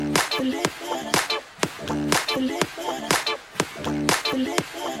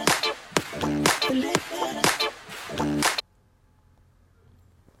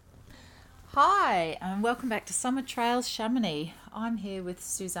Hi, and welcome back to Summer Trails Chamonix. I'm here with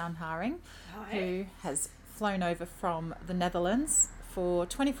Suzan Haring, Hi. who has flown over from the Netherlands for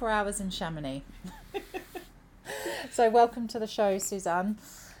 24 hours in Chamonix. So, welcome to the show, Suzanne.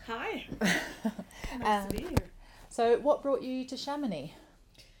 Hi. Nice to be here. So, what brought you to Chamonix?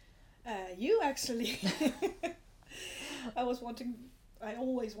 You actually. I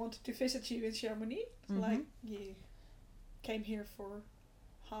always wanted to visit you in Chamonix. Like you came here for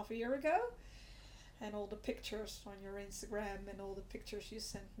half a year ago, and all the pictures on your Instagram and all the pictures you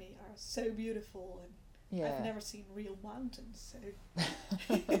sent me are so beautiful, and I've never seen real mountains.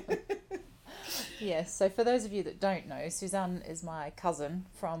 So. Yes, so for those of you that don't know, Suzanne is my cousin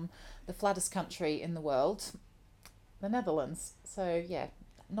from the flattest country in the world, the Netherlands. So yeah,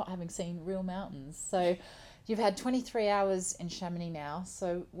 not having seen real mountains. So you've had 23 hours in Chamonix now,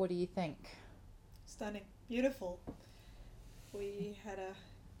 so what do you think? Stunning. Beautiful. We had a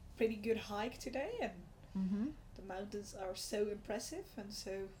pretty good hike today, and the mountains are so impressive and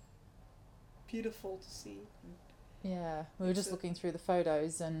so beautiful to see. Yeah, we were just looking through the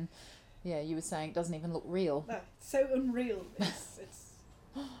photos, and yeah, you were saying it doesn't even look real. No, it's so unreal. It's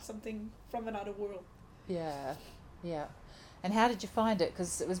something from another world. Yeah, yeah. And how did you find it?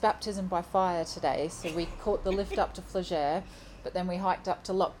 Because it was baptism by fire today, so we caught the lift up to Flagey, but then we hiked up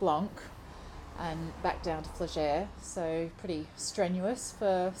to Lac Blanc and back down to Flagey, so pretty strenuous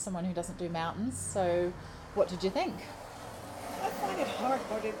for someone who doesn't do mountains. So what did you think? I find it hard,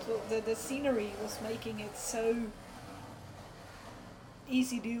 but the scenery was making it so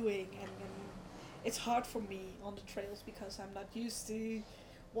easy doing, and it's hard for me on the trails because I'm not used to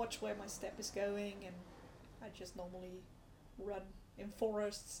watch where my step is going, and I just normally run in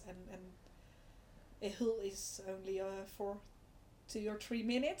forests, and a hill is only for 2 or 3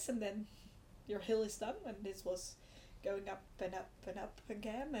 minutes, and then your hill is done, and this was going up and up and up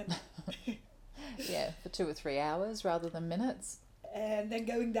again, and yeah, for 2 or 3 hours rather than minutes. And then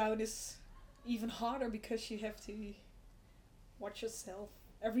going down is even harder because you have to watch yourself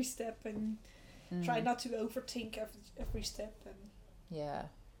every step and try not to overthink every step, and yeah,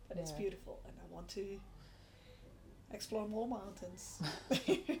 but it's beautiful, and I want to explore more mountains.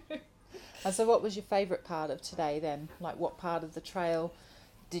 And so what was your favourite part of today then? Like, what part of the trail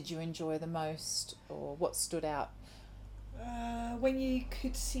did you enjoy the most, or what stood out? When you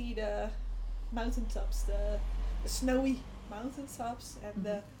could see the mountaintops, the snowy mountaintops, and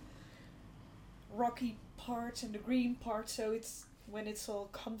the rocky part and the green part, so it's when it all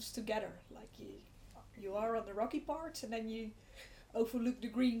comes together, like you are on the rocky part, and then you overlook the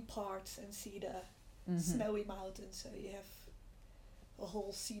green part and see the snowy mountains, so you have a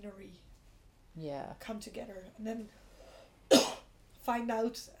whole scenery come together, and then find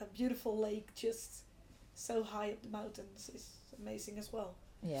out a beautiful lake just so high up the mountains is amazing as well.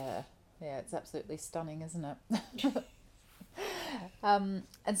 Yeah, it's absolutely stunning, isn't it? And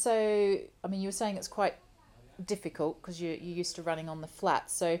so, I mean, you were saying it's quite difficult because you're used to running on the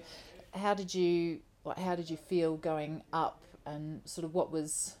flats. So, how did you feel going up, and sort of what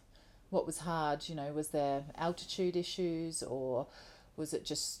was hard? You know, was there altitude issues, or was it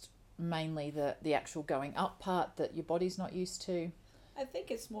just mainly the actual going up part that your body's not used to? I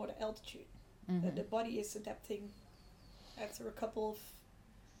think it's more the altitude. The body is adapting after a couple of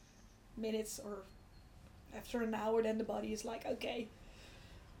minutes, or after an hour, then the body is like, okay,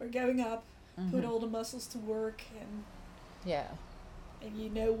 we're going up, put all the muscles to work, and you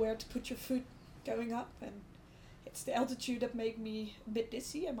know where to put your foot going up, and it's the altitude that made me a bit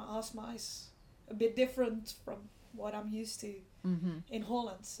dizzy, and my asthma is a bit different from what I'm used to in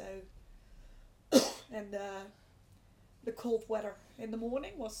Holland, so and the cold weather in the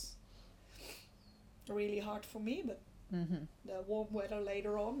morning was really hard for me, but the warm weather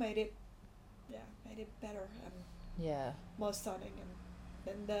later on made it better and more stunning, and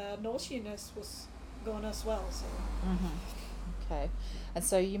then the nauseousness was gone as well. So. Okay, and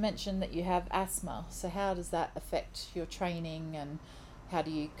so you mentioned that you have asthma. So how does that affect your training, and how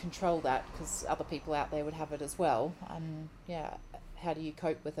do you control that? Because other people out there would have it as well, and how do you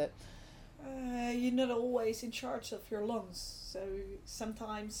cope with it? You're not always in charge of your lungs, so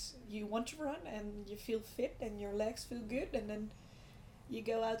sometimes you want to run and you feel fit and your legs feel good, and then you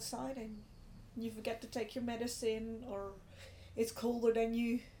go outside and you forget to take your medicine, or it's colder than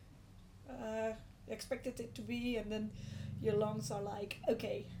you expected it to be, and then your lungs are like,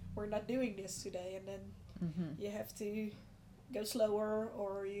 okay, we're not doing this today, and then you have to go slower,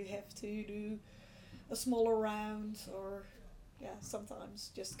 or you have to do a smaller round, or sometimes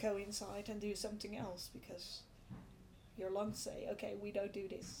just go inside and do something else because your lungs say, okay, we don't do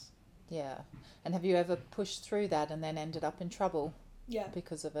this. Yeah. And have you ever pushed through that and then ended up in trouble Yeah.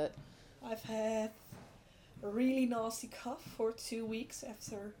 because of it? I've had a really nasty cough for 2 weeks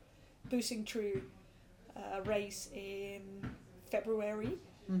after pushing through a race in February.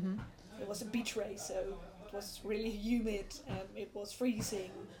 Mm-hmm. It was a beach race, so it was really humid and it was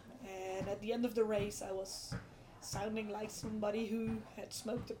freezing. And at the end of the race, I was sounding like somebody who had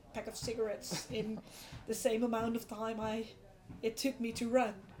smoked a pack of cigarettes in the same amount of time it took me to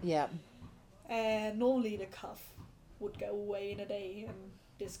run. Yeah. And normally the cough would go away in a day, and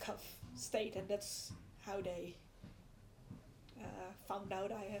this cough stayed, and that's how they found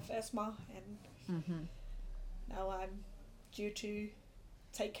out I have asthma. And Mm-hmm. now I'm due to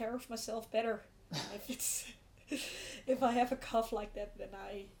take care of myself better. If I have a cough like that, then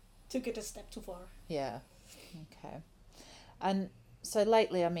I took it a step too far. Yeah. Okay. And so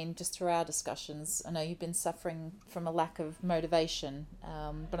lately, I mean, just through our discussions, I know you've been suffering from a lack of motivation,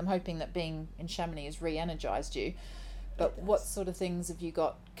 but I'm hoping that being in Chamonix has re-energized you. But what sort of things have you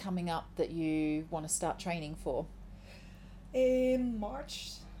got coming up that you want to start training for? In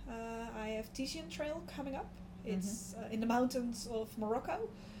March, I have Tizian Trail coming up. It's in the mountains of Morocco.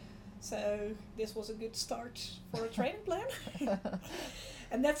 So this was a good start for a training plan.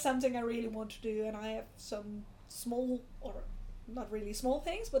 And that's something I really want to do. And I have some small, or not really small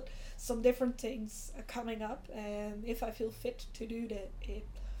things, but some different things coming up. And if I feel fit to do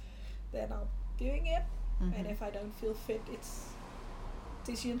then I'm doing it. Mm-hmm. And if I don't feel fit, it's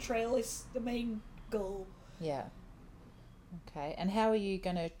Tizian Trail is the main goal. Yeah. Okay. And how are you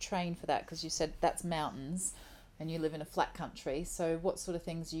going to train for that? Because you said that's mountains and you live in a flat country. So what sort of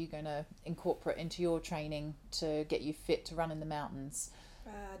things are you going to incorporate into your training to get you fit to run in the mountains?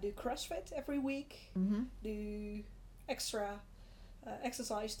 Do CrossFit every week. Mm-hmm. Do extra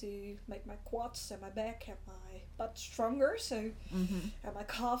exercise to make my quads and my back and my butt stronger. So Mm-hmm. and my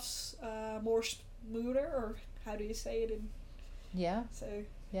calves more smoother, or how do you say it? Yeah. So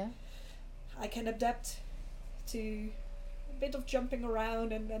Yeah. I can adapt to a bit of jumping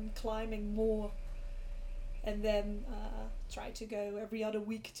around and then climbing more. And then try to go every other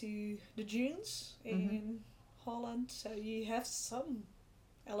week to the dunes in Holland. So you have some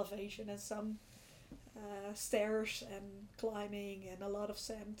elevation and some stairs and climbing and a lot of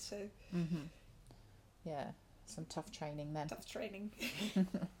sand. So Yeah, some tough training then. tough training.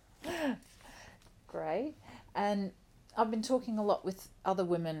 Great. And I've been talking a lot with other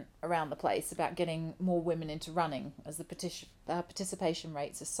women around the place about getting more women into running, as the participation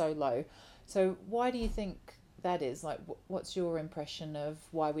rates are so low. So why do you think that is? Like, what's your impression of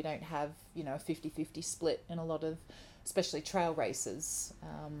why we don't have, a 50-50 split in a lot of, especially trail races?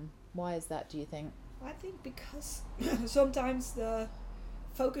 Why is that, do you think? I think because sometimes the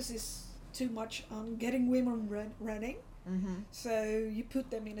focus is too much on getting women running. Mm-hmm. So you put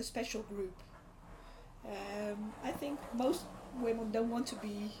them in a special group. I think most women don't want to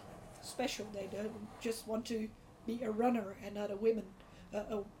be special. They don't just want to be a runner and not a woman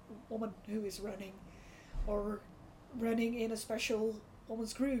who is running, or running in a special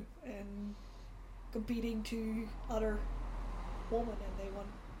women's group and competing to other women, and they want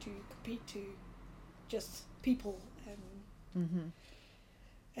to compete to just people.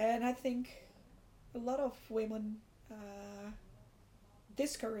 And I think a lot of women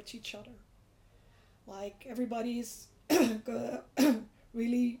discourage each other. Like, everybody is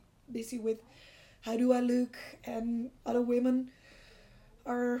really busy with how do I look, and other women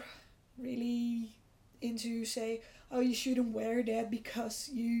are really into say, oh, you shouldn't wear that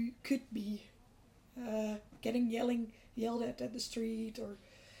because you could be getting yelled at the street, or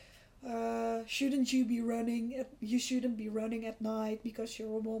shouldn't you be running you shouldn't be running at night because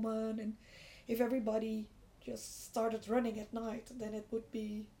you're a woman. And if everybody just started running at night, then it would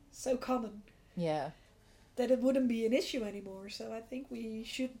be so common that it wouldn't be an issue anymore. So I think we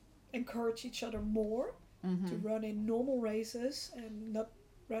should encourage each other more to run in normal races, and not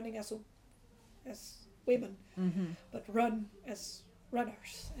running as women, but run as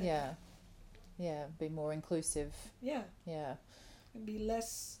runners. Be more inclusive. And be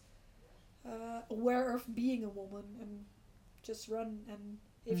less aware of being a woman, and just run. And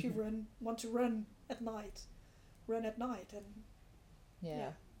if you want to run at night, run at night. And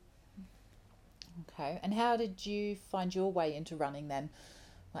Okay. And how did you find your way into running then?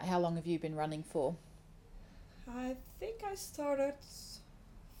 Like, how long have you been running for? I think I started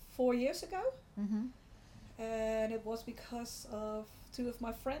 4 years ago. And it was because of two of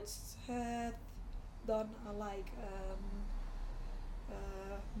my friends had done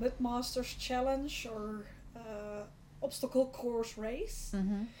Mud Masters challenge, or obstacle course race.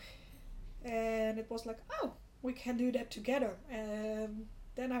 And it was like, oh, we can do that together. And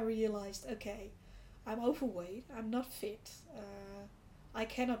then I realized, okay, I'm overweight, I'm not fit, I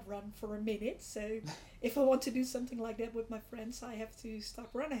cannot run for a minute. So if I want to do something like that with my friends, I have to stop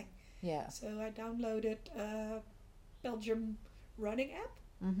running. Yeah. So I downloaded a Belgium running app.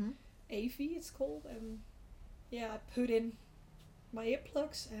 Mm-hmm. AV it's called, and yeah, I put in my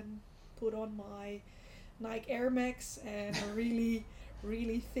earplugs and put on my Nike Air Max and a really,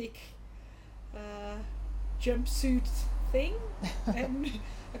 really thick jumpsuit thing and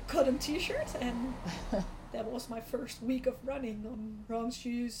a cotton t-shirt, and that was my first week of running on wrong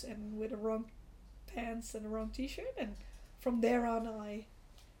shoes and with the wrong pants and the wrong t-shirt, and from there on I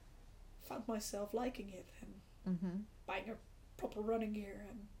found myself liking it and Mm-hmm. buying a proper running gear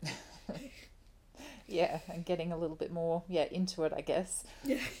and Yeah, and getting a little bit more into it, I guess.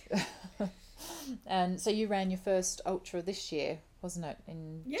 yeah. And so you ran your first ultra this year, wasn't it,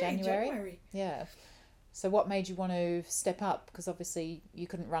 in January? In January. Yeah. So what made you want to step up? Because obviously you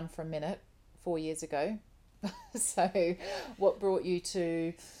couldn't run for a minute 4 years ago. So what brought you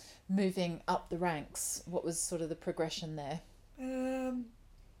to moving up the ranks? What was sort of the progression there?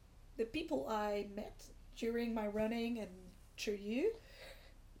 The people I met during my running and through you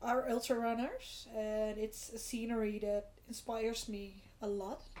are ultra runners, and it's a scenery that inspires me a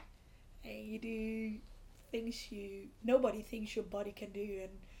lot. And you do things nobody thinks your body can do,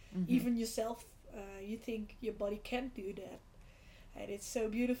 and Mm-hmm. even yourself, you think your body can't do that. And it's so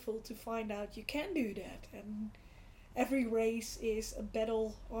beautiful to find out you can do that. And every race is a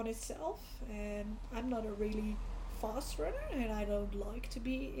battle on itself. And I'm not a really fast runner, and I don't like to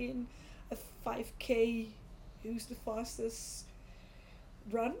be in a 5K who's the fastest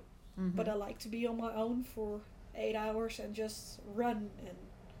run. Mm-hmm. But I like to be on my own for 8 hours and just run and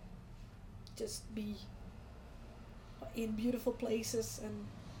just be in beautiful places and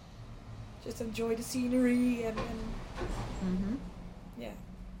just enjoy the scenery and Mm-hmm. yeah,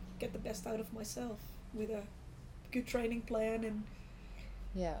 get the best out of myself with a good training plan, and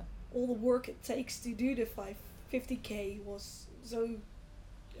Yeah. all the work it takes to do the 50K was so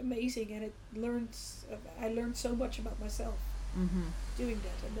amazing, and I learned so much about myself Mm-hmm. doing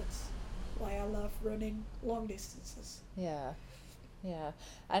that, and that's why I love running long distances. Yeah. Yeah.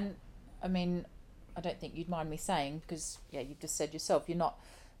 And I mean, I don't think you'd mind me saying, because you've just said yourself, you're not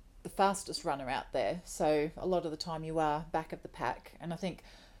the fastest runner out there. So a lot of the time you are back of the pack. And I think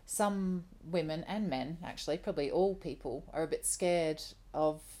some women and men, actually, probably all people, are a bit scared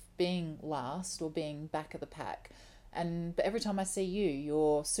of being last or being back of the pack. But every time I see you,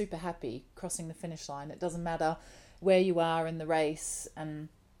 you're super happy crossing the finish line. It doesn't matter where you are in the race. And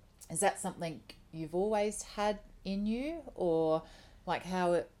is that something you've always had in you, or like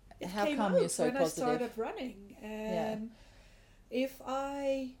how come you're so when positive? I started running, and if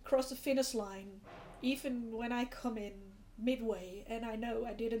I cross the finish line, even when I come in midway and I know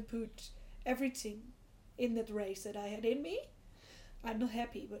I didn't put everything in that race that I had in me, I'm not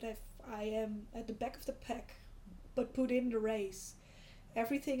happy. But if I am at the back of the pack but put in the race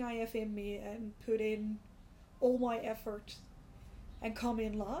everything I have in me and put in all my effort and come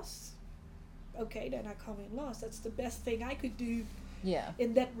in last, okay, then I come in last. That's the best thing I could do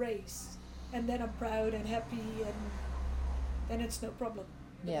in that race, and then I'm proud and happy, and then it's no problem.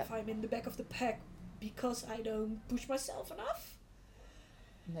 But if I'm in the back of the pack because I don't push myself enough,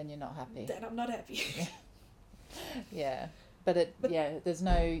 then you're not happy. Then I'm not happy. Yeah. But there's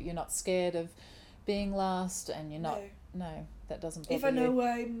you're not scared of being last, and you're not, no, that doesn't bother you. If I know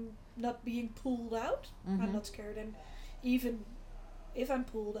I'm not being pulled out, Mm-hmm. I'm not scared. And even if I'm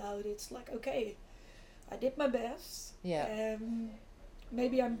pulled out, it's like, okay, I did my best. Yeah.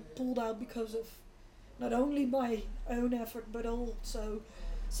 Maybe I'm pulled out because of not only my own effort, but also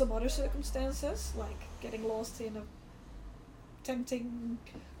some other circumstances, like getting lost in a tempting,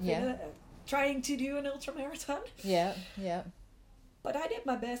 trying to do an ultramarathon. Yeah. But I did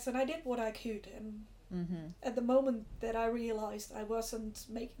my best, and I did what I could. And Mm-hmm. at the moment that I realized I wasn't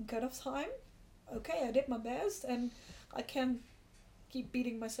making cut-off time, okay, I did my best, and I can keep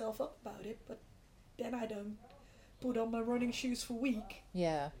beating myself up about it, but then I don't put on my running shoes for a week.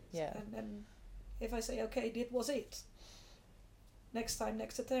 Yeah. And then if I say, okay, that was it, next time,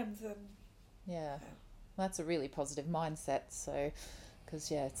 next attempt, then Yeah. Well, that's a really positive mindset. So, because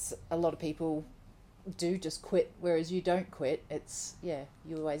it's a lot of people do just quit, whereas you don't quit. It's you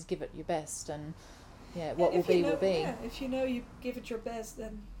always give it your best, and what will be will be. Yeah, if you know you give it your best,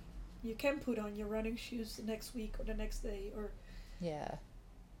 then you can put on your running shoes the next week or the next day, or Yeah.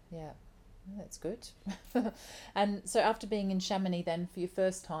 That's good. And so after being in Chamonix then for your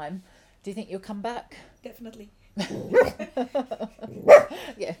first time, do you think you'll come back? definitely.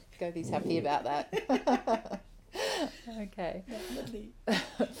 Yeah, Gobi's happy about that. Okay. Definitely.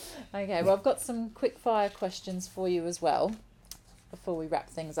 Okay, well, I've got some quick fire questions for you as well. before we wrap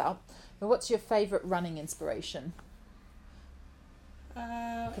things up. But what's your favourite running inspiration?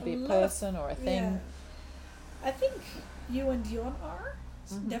 Could be a person or a thing. Yeah, I think you and Dion are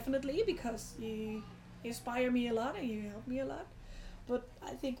Mhm. definitely, because you inspire me a lot and you help me a lot. But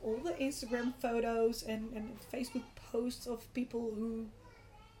I think all the Instagram photos and Facebook posts of people who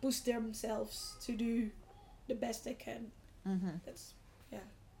push themselves to do the best they can, Mm-hmm. that's, yeah,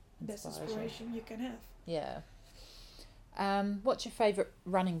 the best Inspires you. inspiration you can have. Yeah. What's your favourite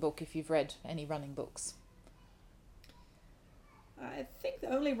running book if you've read any running books? I think the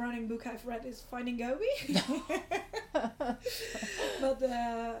only running book I've read is Finding Gobi. But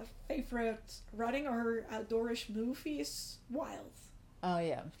the favorite running or outdoorish movie is Wild. Oh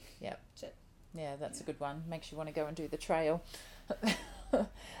yeah, yeah, That's it. yeah. That's a Yeah. good one. Makes you want to go and do the trail.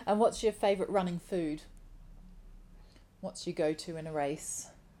 And what's your favourite running food? What's your go-to in a race?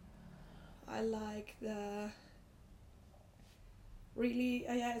 I like the really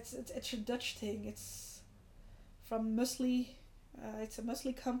yeah, it's a Dutch thing. It's from Muesli. It's a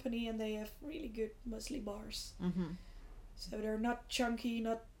muesli company and they have really good muesli bars. Mm-hmm. So they're not chunky,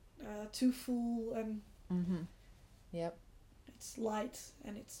 not too full, and Mm-hmm. Yep. it's light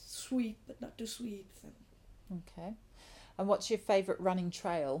and it's sweet but not too sweet. And Okay. And what's your favourite running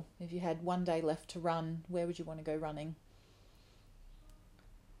trail? If you had one day left to run, where would you want to go running?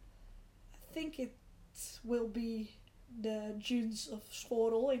 I think it will be the dunes of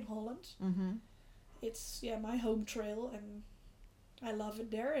Schorel in Holland. Mm-hmm. It's my home trail and I love it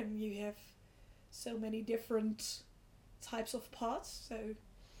there, and you have so many different types of paths. So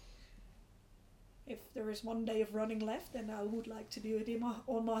if there is one day of running left, then I would like to do it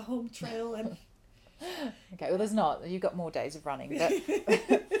on my home trail. And Okay, well there's not. You've got more days of running. But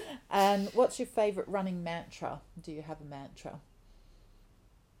and what's your favourite running mantra? Do you have a mantra?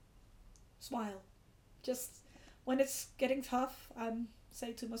 smile. Just when it's getting tough, I'm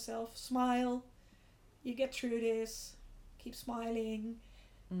say to myself, smile. You get through this. Keep smiling,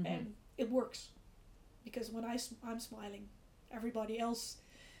 Mm-hmm. and it works. Because when I'm smiling, everybody else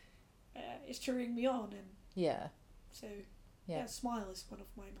is cheering me on, and Yeah. so Yeah. smile is one of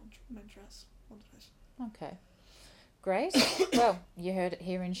my mantras. Okay. Great. Well, you heard it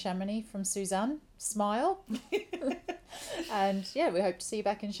here in Chamonix from Suzan. Smile. And yeah, we hope to see you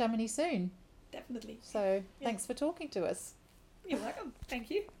back in Chamonix soon. Definitely. So thanks for talking to us. You're welcome. Thank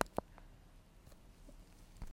you.